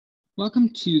Welcome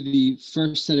to the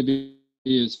first set of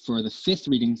videos for the fifth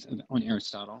readings on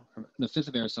Aristotle, or the fifth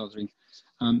of Aristotle's readings.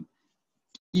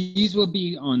 These will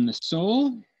be on the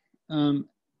soul,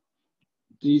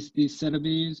 these set of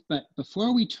videos, but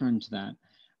before we turn to that,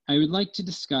 I would like to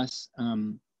discuss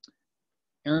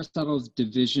Aristotle's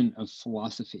division of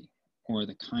philosophy, or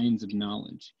the kinds of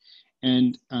knowledge.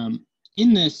 And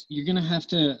in this, you're going to have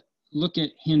to look at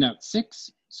handout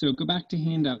 6. So go back to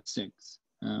handout 6.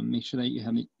 Make sure that you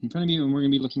have it in front of you, and we're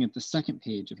going to be looking at the second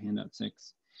page of handout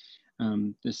 6,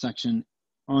 this section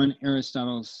on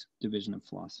Aristotle's division of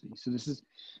philosophy. So this is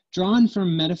drawn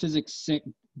from Metaphysics 6,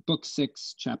 Book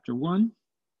 6, Chapter 1.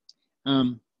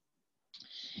 And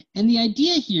the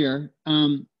idea here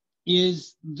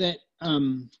is that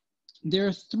there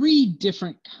are three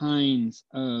different kinds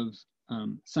of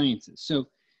sciences. So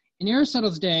in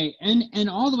Aristotle's day, and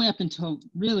all the way up until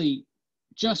really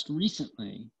just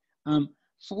recently,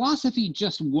 philosophy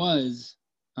just was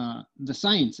the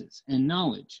sciences and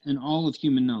knowledge and all of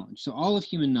human knowledge. So all of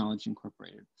human knowledge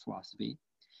incorporated philosophy.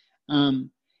 And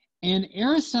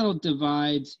Aristotle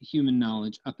divides human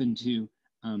knowledge up into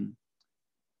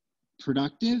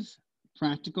productive,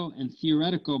 practical, and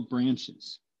theoretical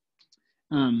branches.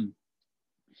 And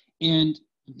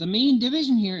the main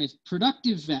division here is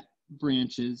productive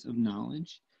branches of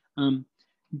knowledge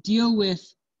deal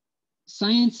with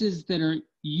sciences that are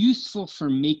useful for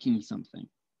making something.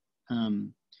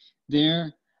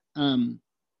 They're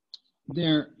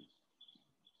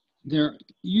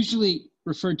usually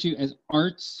referred to as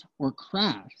arts or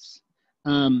crafts,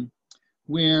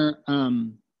 where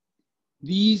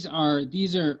these are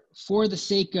for the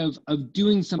sake of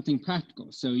doing something practical.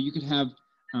 So you could have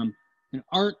an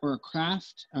art or a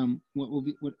craft,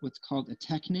 what's called a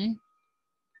techne.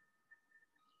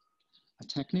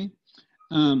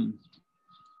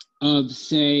 Of,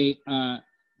 say,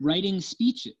 writing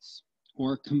speeches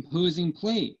or composing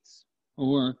plays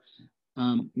or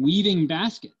weaving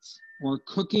baskets or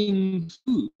cooking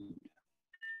food.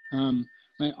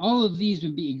 Right? All of these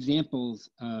would be examples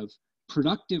of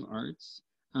productive arts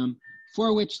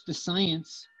for which the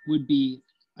science would be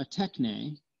a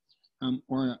techne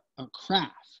or a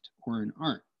craft or an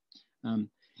art. And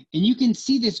you can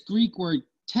see this Greek word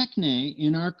techne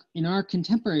in our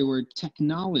contemporary word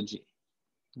technology.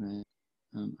 Right.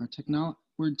 Our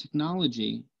word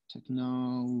technology,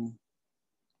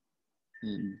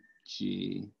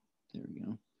 there we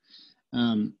go.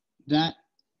 That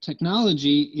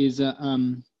technology is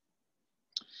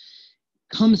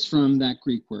comes from that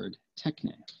Greek word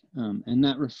techne, and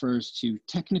that refers to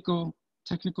technical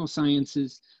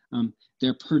sciences.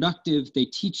 They're productive. They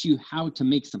teach you how to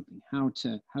make something, how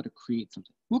to create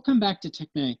something. We'll come back to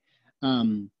techne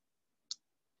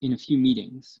in a few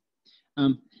meetings.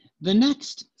 The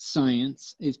next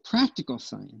science is practical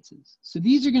sciences. So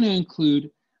these are going to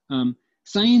include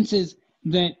sciences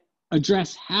that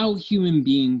address how human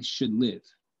beings should live,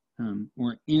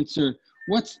 or answer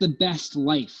what's the best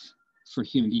life for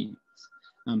human beings.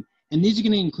 And these are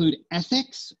going to include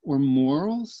ethics or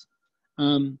morals,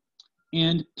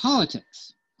 and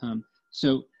politics.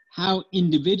 So how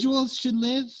individuals should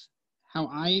live, how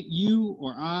you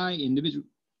or I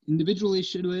individually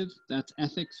should live, that's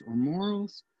ethics or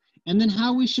morals, and then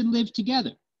how we should live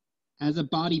together as a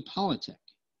body politic,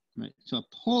 right? So a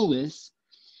polis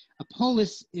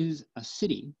is a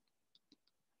city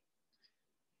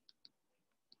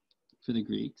for the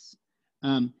Greeks,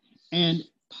 and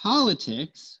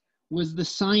politics was the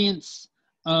science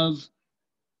of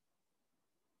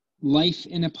life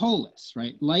in a polis,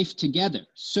 right? Life together,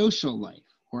 social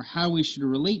life, or how we should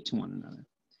relate to one another.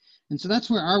 And so that's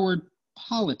where our word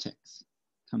politics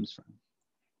comes from.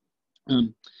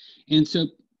 And so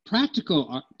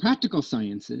practical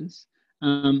sciences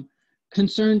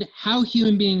concerned how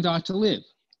human beings ought to live,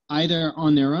 either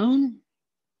on their own,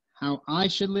 how I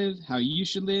should live, how you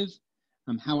should live,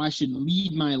 how I should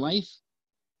lead my life,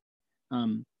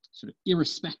 sort of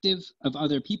irrespective of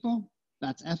other people.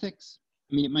 That's ethics.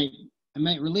 I mean, it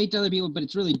might relate to other people, but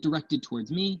it's really directed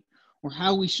towards me, or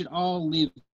how we should all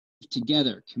live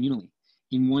together communally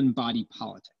in one body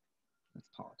politic. That's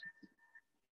politics.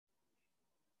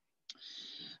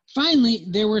 Finally,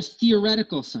 there were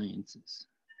theoretical sciences,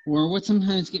 or what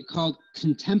sometimes get called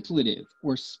contemplative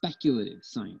or speculative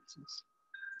sciences.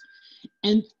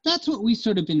 And that's what we've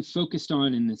sort of been focused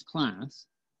on in this class.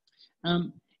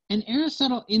 And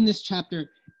Aristotle in this chapter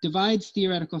divides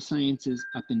theoretical sciences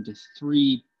up into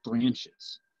three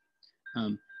branches.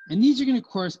 And these are going to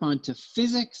correspond to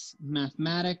physics,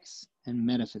 mathematics, and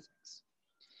metaphysics.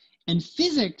 And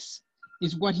physics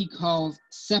is what he calls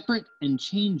separate and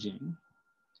changing.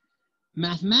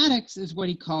 Mathematics is what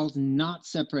he calls not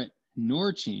separate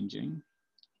nor changing,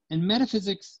 and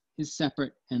metaphysics is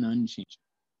separate and unchanging.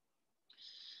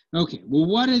 Okay, well,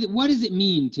 what does it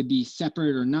mean to be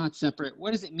separate or not separate?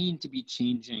 What does it mean to be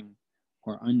changing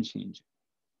or unchanging?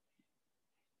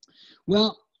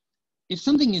 Well, if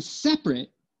something is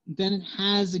separate, then it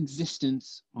has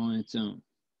existence on its own.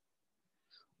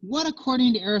 What,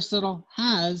 according to Aristotle,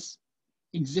 has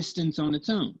existence on its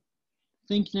own?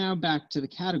 Think now back to the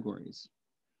categories.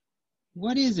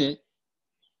 What is it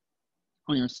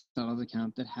on Aristotle's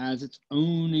account that has its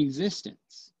own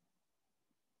existence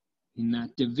in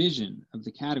that division of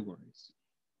the categories?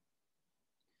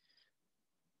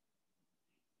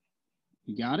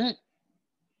 You got it?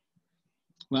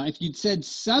 Well, if you'd said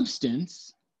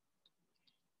substance,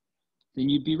 then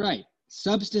you'd be right.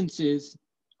 Substances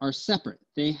are separate.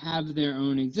 They have their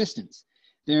own existence.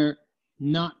 They're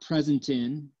not present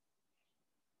in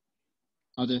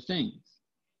other things.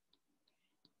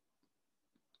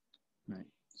 Right.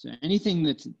 So anything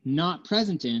that's not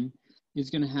present in is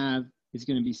going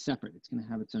to be separate. It's going to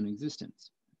have its own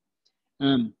existence.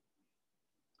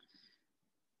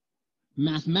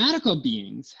 Mathematical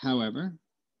beings, however,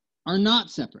 are not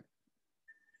separate.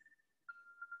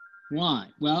 Why?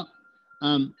 Well,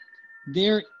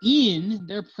 they're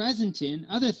present in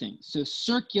other things. So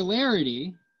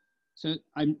circularity, so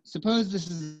I suppose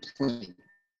this is a plate,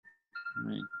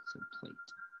 right? So plate,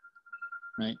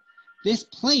 right? This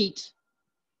plate,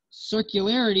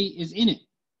 circularity is in it.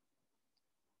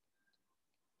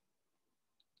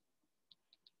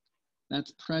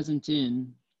 That's present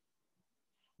in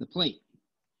the plate.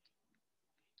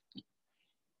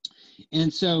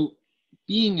 And so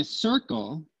being a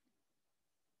circle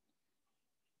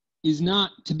is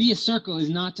not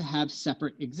to have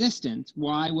separate existence.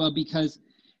 Why? Well, because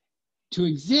to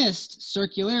exist,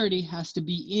 circularity has to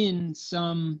be in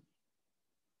some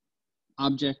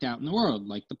object out in the world,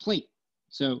 like the plate.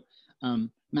 So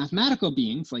mathematical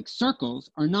beings, like circles,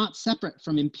 are not separate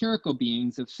from empirical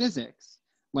beings of physics,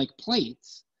 like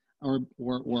plates or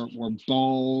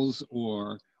balls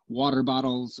or water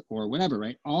bottles or whatever,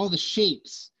 right? All the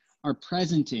shapes are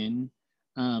present in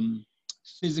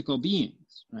physical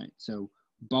beings, right? So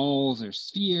balls are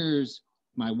spheres,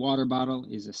 my water bottle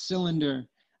is a cylinder.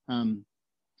 And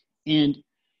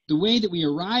the way that we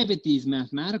arrive at these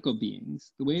mathematical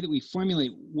beings, the way that we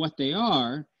formulate what they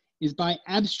are, is by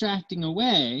abstracting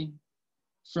away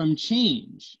from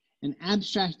change and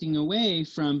abstracting away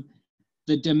from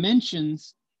the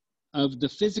dimensions of the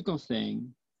physical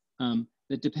thing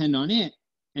that depend on it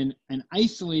and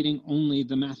isolating only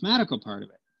the mathematical part of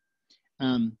it.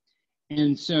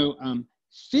 And so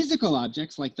physical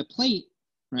objects like the plate,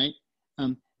 right,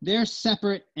 they're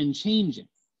separate and changing.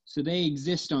 So they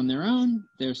exist on their own,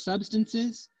 they're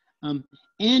substances, and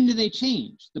they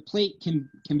change. The plate can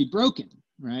be broken,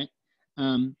 right?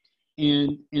 And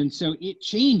so it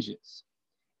changes.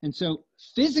 And so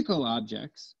physical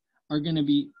objects are going to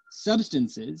be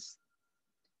substances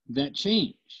that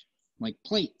change, like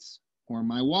plates or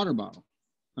my water bottle.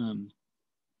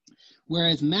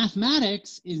 Whereas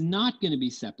mathematics is not going to be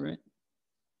separate.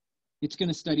 It's going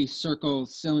to study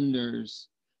circles, cylinders,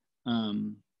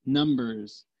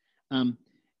 numbers.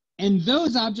 And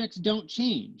those objects don't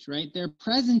change, right? They're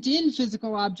present in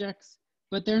physical objects,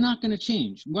 but they're not going to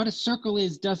change. What a circle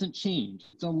is doesn't change.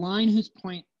 It's a line whose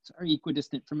points are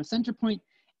equidistant from a center point,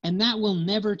 and that will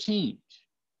never change.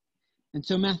 And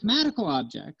so mathematical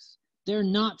objects, they're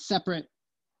not separate,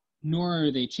 nor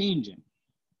are they changing.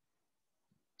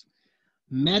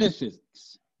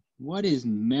 Metaphysics. What is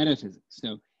metaphysics?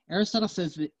 So Aristotle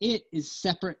says that it is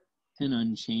separate and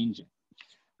unchanging.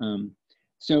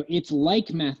 So it's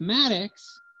like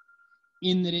mathematics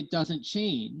in that it doesn't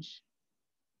change.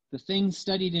 The things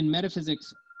studied in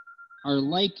metaphysics are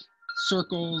like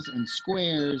circles and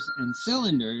squares and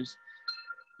cylinders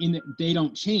in that they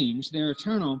don't change, they're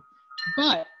eternal,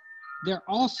 but they're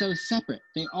also separate.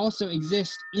 They also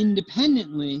exist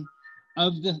independently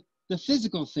of the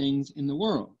physical things in the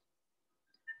world,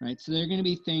 right? So they're going to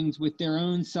be things with their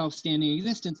own self-standing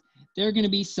existence. They're going to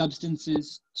be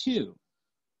substances too.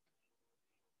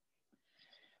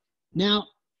 Now,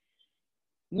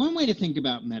 one way to think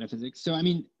about metaphysics, so I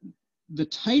mean, the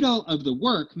title of the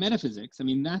work, Metaphysics, I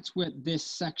mean, that's what this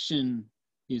section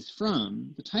is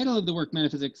from. The title of the work,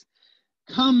 Metaphysics,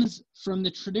 comes from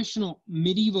the traditional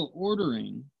medieval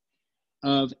ordering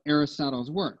of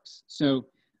Aristotle's works. So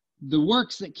the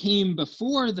works that came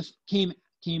before came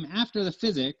after the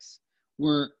physics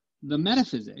were the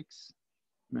metaphysics,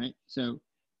 right? So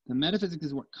the metaphysics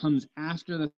is what comes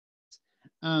after the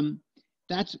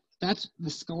that's the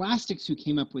scholastics who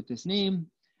came up with this name.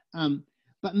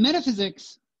 But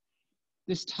metaphysics,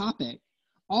 this topic,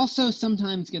 also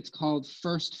sometimes gets called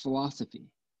first philosophy.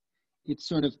 It's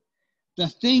sort of the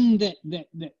thing that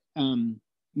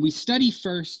we study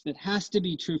first, that has to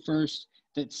be true first,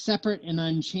 that's separate and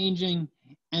unchanging,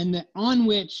 and that on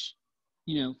which,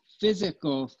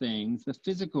 physical things, the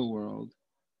physical world,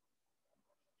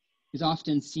 is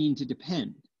often seen to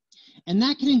depend. And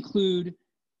that can include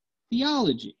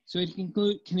theology. So it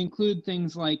can include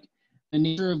things like the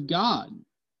nature of God,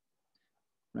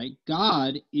 right?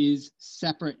 God is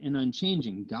separate and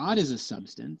unchanging. God is a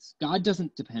substance. God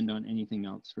doesn't depend on anything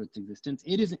else for its existence.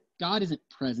 God isn't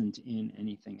present in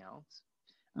anything else.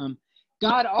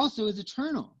 God also is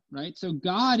eternal, right? So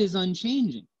God is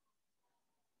unchanging.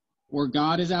 Or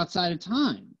God is outside of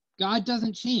time. God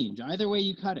doesn't change. Either way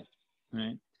you cut it,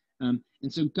 right? And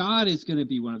so God is going to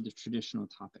be one of the traditional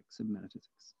topics of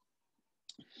metaphysics.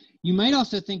 You might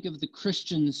also think of the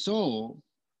Christian soul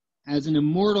as an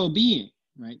immortal being,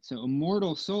 right? So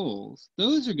immortal souls,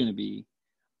 those are going to be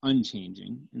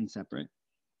unchanging and separate.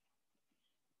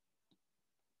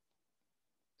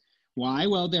 Why?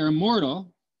 Well, they're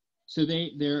immortal, so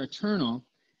they're eternal.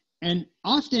 And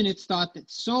often it's thought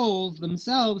that souls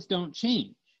themselves don't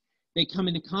change. They come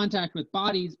into contact with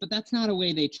bodies, but that's not a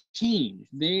way they change.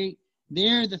 They're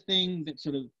the thing that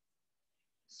sort of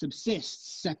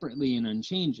subsists separately and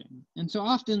unchanging. And so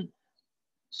often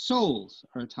souls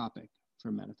are a topic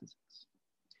for metaphysics.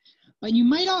 But you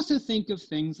might also think of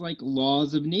things like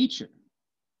laws of nature,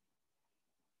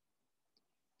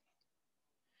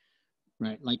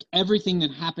 right? Like everything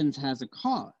that happens has a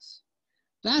cause.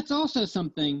 That's also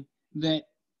something that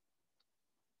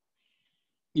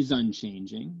is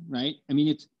unchanging, right? I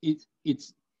mean,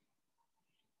 it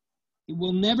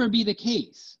will never be the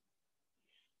case,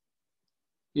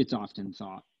 it's often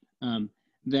thought,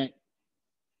 that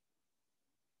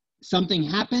something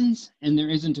happens and there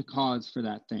isn't a cause for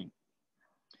that thing.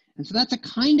 And so that's a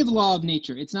kind of law of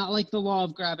nature. It's not like the law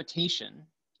of gravitation,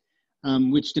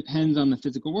 which depends on the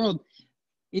physical world.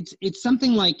 It's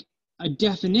something like a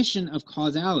definition of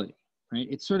causality, right?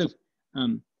 It sort of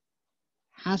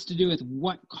has to do with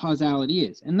what causality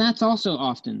is. And that's also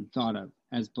often thought of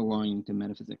as belonging to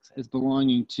metaphysics, as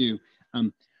belonging to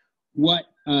what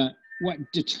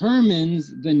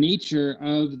determines the nature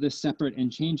of the separate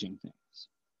and changing things.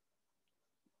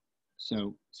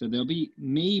 So there'll be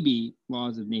maybe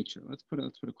laws of nature. Let's put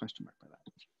a question mark by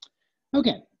that.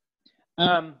 Okay.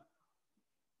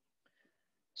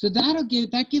 So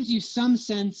that gives you some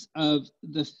sense of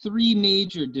the three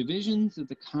major divisions of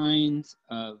the kinds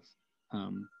of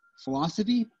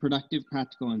philosophy: productive,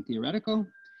 practical, and theoretical.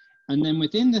 And then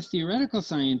within the theoretical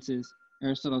sciences,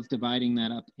 Aristotle's dividing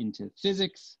that up into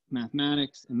physics,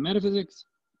 mathematics, and metaphysics,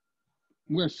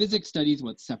 where physics studies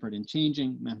what's separate and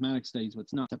changing, mathematics studies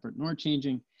what's not separate nor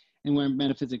changing, and where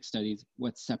metaphysics studies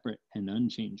what's separate and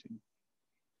unchanging.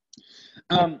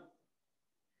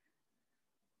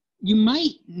 You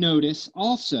might notice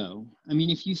also, I mean,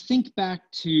 if you think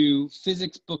back to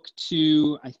Physics Book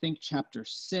 2, I think Chapter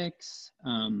 6,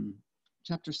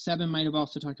 Chapter 7 might have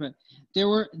also talked about,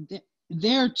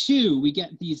 there too, we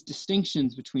get these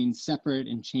distinctions between separate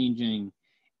and changing.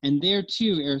 And there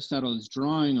too, Aristotle is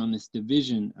drawing on this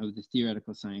division of the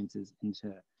theoretical sciences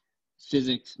into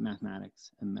physics, mathematics,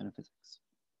 and metaphysics.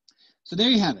 So there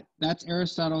you have it. That's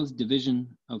Aristotle's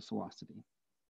division of philosophy.